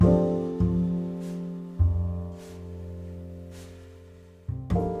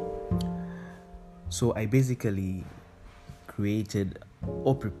So I basically created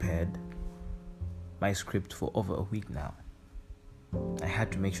or prepared my script for over a week now. I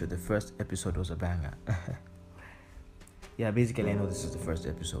had to make sure the first episode was a banger. Yeah, basically I know this is the first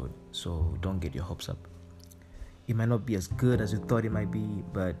episode, so don't get your hopes up. It might not be as good as you thought it might be,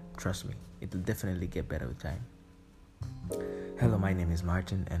 but trust me, it'll definitely get better with time. Hello, my name is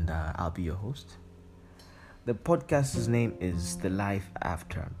Martin, and I'll be your host. The podcast's name is The Life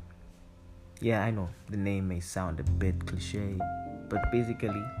After. Yeah, I know, the name may sound a bit cliche, but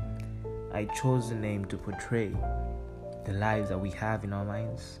basically, I chose the name to portray the lives that we have in our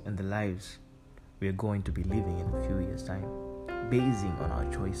minds and the lives we're going to be living in a few years' time, basing on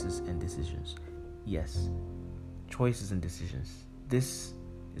our choices and decisions. Yes, choices and decisions. This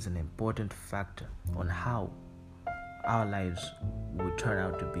is an important factor on how our lives will turn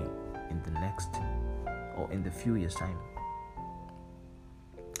out to be in the next or in the few years' time.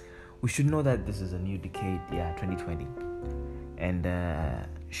 We should know that this is a new decade, 2020, and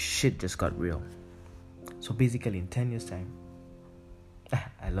shit just got real. So basically, in 10 years' time,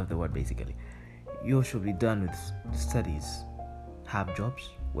 I love the word basically, you should be done with studies, have jobs,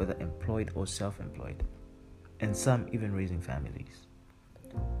 whether employed or self-employed, and some even raising families.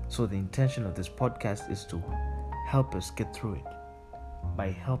 So the intention of this podcast is to help us get through it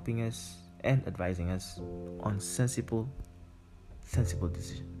by helping us and advising us on sensible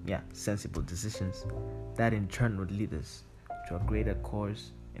decisions that in turn would lead us to a greater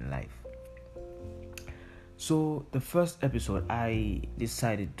course in life. So the first episode, I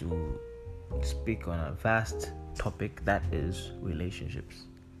decided to speak on a vast topic that is relationships,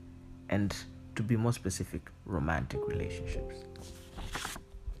 and to be more specific, romantic relationships.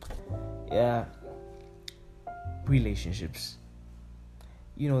 Relationships.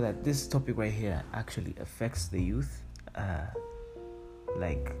 You know that this topic right here actually affects the youth.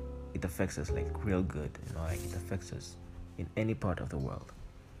 Like it affects us like real good, like it affects us in any part of the world.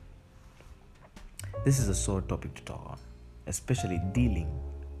 This is a sore topic to talk on, especially dealing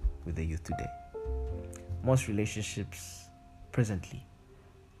with the youth today. Most relationships presently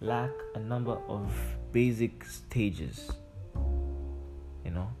lack a number of basic stages.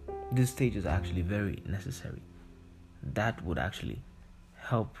 These stages are actually very necessary. That would actually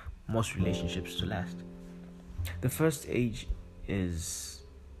help most relationships to last. The first stage is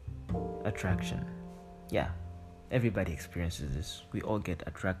attraction. Yeah, everybody experiences this. We all get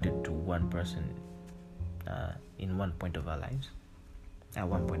attracted to one person in one point of our lives. At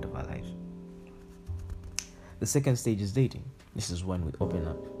one point of our lives. The second stage is dating. This is when we open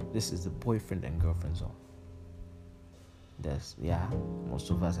up. This is the boyfriend and girlfriend zone. Most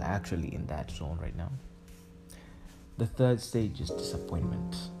of us are actually in that zone right now. The third stage is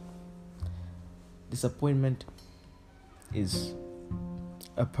disappointment. Disappointment is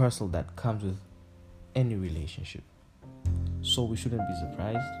a parcel that comes with any relationship. So we shouldn't be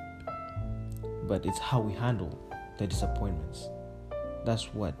surprised, but it's how we handle the disappointments.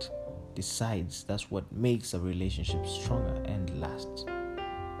 That's what makes a relationship stronger and lasts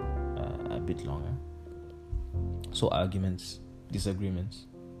a bit longer. So arguments, disagreements,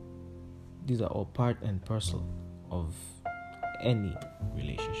 these are all part and parcel of any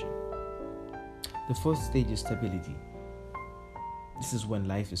relationship. The fourth stage is stability. This is when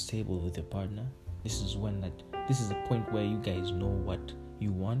life is stable with your partner. This is a point where you guys know what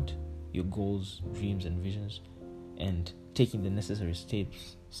you want, your goals, dreams, and visions, and taking the necessary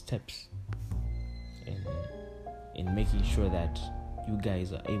steps in making sure that you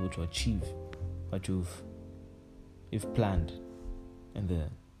guys are able to achieve what you've planned in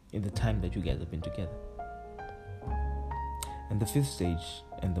the time that you guys have been together. And the fifth stage,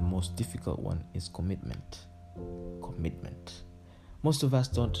 and the most difficult one, is commitment. Most of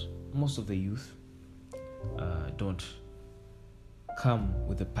the youth don't come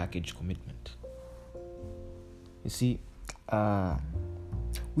with a package commitment. You see,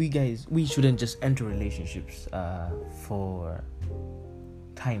 we shouldn't just enter relationships for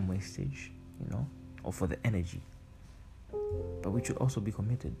time wastage, or for the energy. But we should also be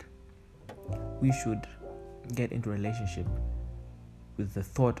committed. We should get into a relationship with the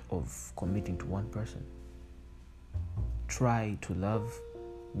thought of committing to one person. Try to love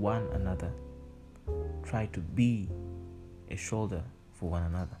one another. Try to be a shoulder for one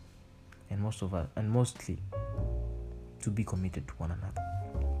another. And mostly to be committed to one another.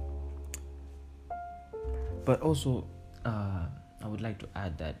 But also, I would like to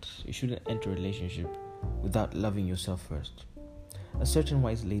add that you shouldn't enter a relationship without loving yourself first. A certain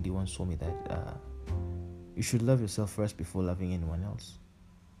wise lady once told me that you should love yourself first before loving anyone else.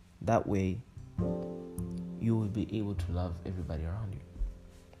 That way, you will be able to love everybody around you.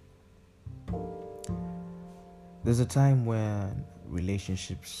 There's a time when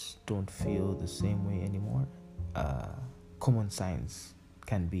relationships don't feel the same way anymore. Common signs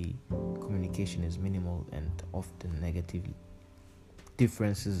can be communication is minimal and often negative.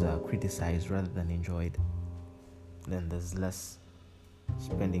 Differences are criticized rather than enjoyed. Then there's less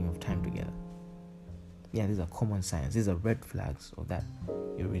spending of time together. Yeah, these are common signs. These are red flags of that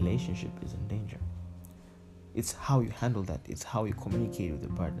your relationship is in danger. It's how you handle that. It's how you communicate with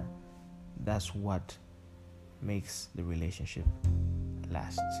your partner. That's what makes the relationship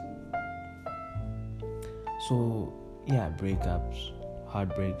last. So, yeah, breakups,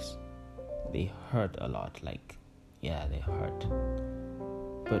 heartbreaks, they hurt a lot. They hurt.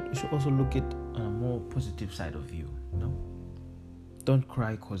 But you should also look at a more positive side of you, Don't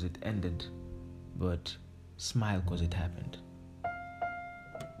cry because it ended, but smile because it happened.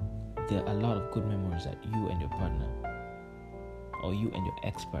 There are a lot of good memories that you and your partner, or you and your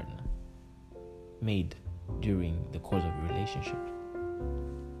ex-partner, made during the course of your relationship.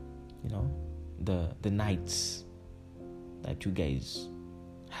 The nights that you guys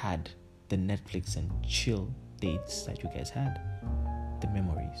had, the Netflix and chill dates that you guys had, the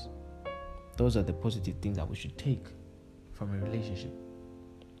memories. Those are the positive things that we should take from a relationship.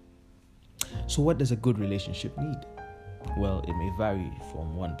 So what does a good relationship need? Well, it may vary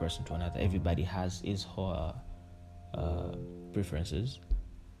from one person to another. Everybody has his or her preferences.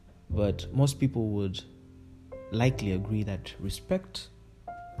 But most people would likely agree that respect,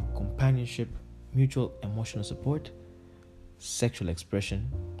 companionship, mutual emotional support, sexual expression,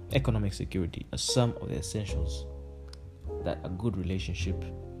 economic security are some of the essentials that a good relationship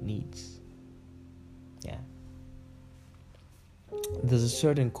needs. Yeah. There's a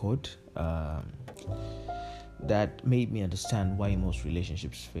certain quote that made me understand why most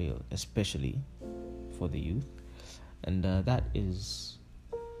relationships fail, especially for the youth. And that is,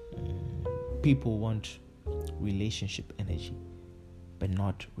 people want relationship energy, but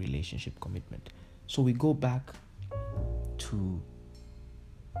not relationship commitment. So we go back to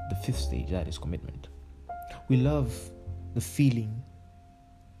the fifth stage, that is commitment. We love the feeling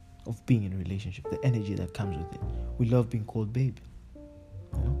of being in a relationship, the energy that comes with it. We love being called babe,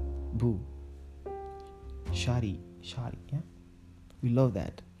 boo, shawty, yeah. We love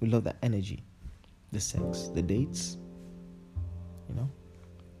that. We love that energy, the sex, the dates,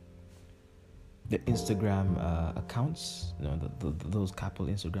 the Instagram accounts, those couple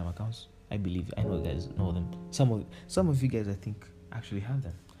Instagram accounts. I know you guys know them. Some of you guys, I think, actually have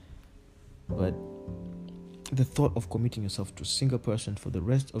them. But the thought of committing yourself to a single person for the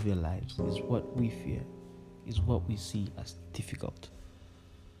rest of your lives is what we fear, is what we see as difficult.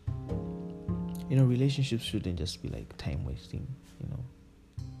 Relationships shouldn't just be like time wasting,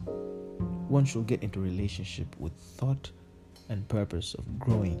 One should get into a relationship with thought and purpose of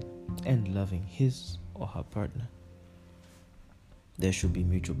growing and loving his or her partner. There should be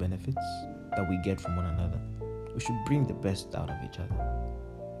mutual benefits that we get from one another. We should bring the best out of each other.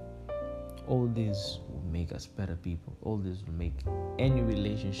 All this will make us better people. All this will make any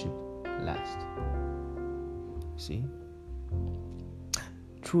relationship last. See?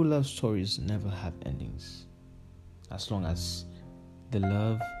 True love stories never have endings. As long as the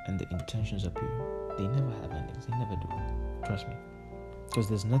love and the intentions are pure, they never have endings. They never do. Trust me. Because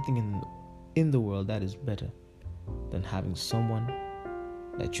there's nothing in the world that is better than having someone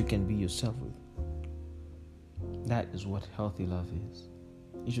that you can be yourself with. That is what healthy love is.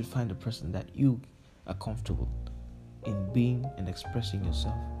 You should find a person that you are comfortable in being and expressing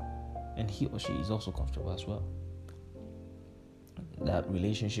yourself, and he or she is also comfortable as well. That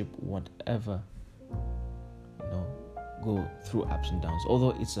relationship won't ever, go through ups and downs.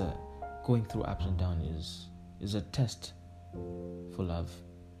 Although going through ups and downs is a test for love.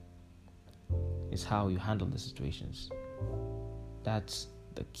 It's how you handle the situations. That's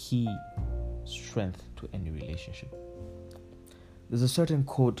the key strength to any relationship. There's a certain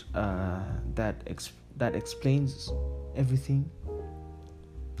quote that explains everything.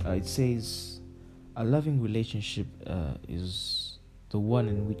 It says, a loving relationship is the one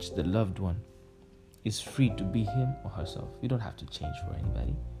in which the loved one is free to be him or herself. You don't have to change for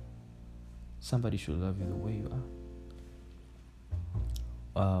anybody. Somebody should love you the way you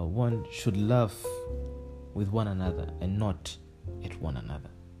are. One should love with one another and not at one another.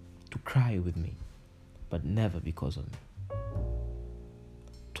 To cry with me, but never because of me.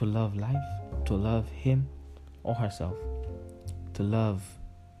 To love life, to love him or herself, to love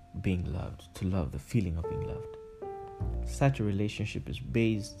being loved, to love the feeling of being loved. Such a relationship is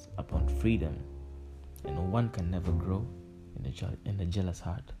based upon freedom, and one can never grow in a jealous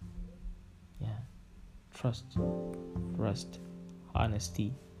heart. Yeah, trust,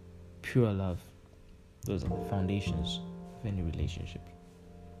 honesty, pure love. Those are the foundations of any relationship.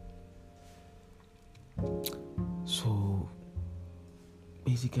 So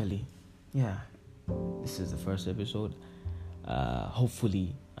basically, yeah, this is the first episode.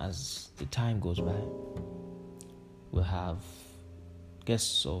 Hopefully, as the time goes by, we'll have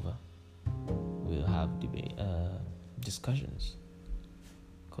guests over. We'll have discussions.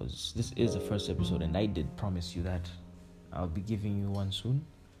 Because this is the first episode, and I did promise you that I'll be giving you one soon.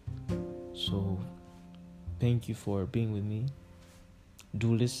 So, thank you for being with me.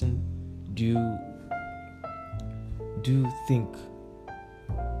 Do listen. Do think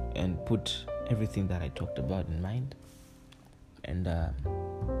and put everything that I talked about in mind. And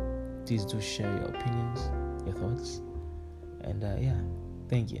please do share your opinions, your thoughts. And yeah,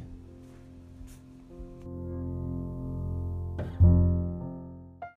 thank you.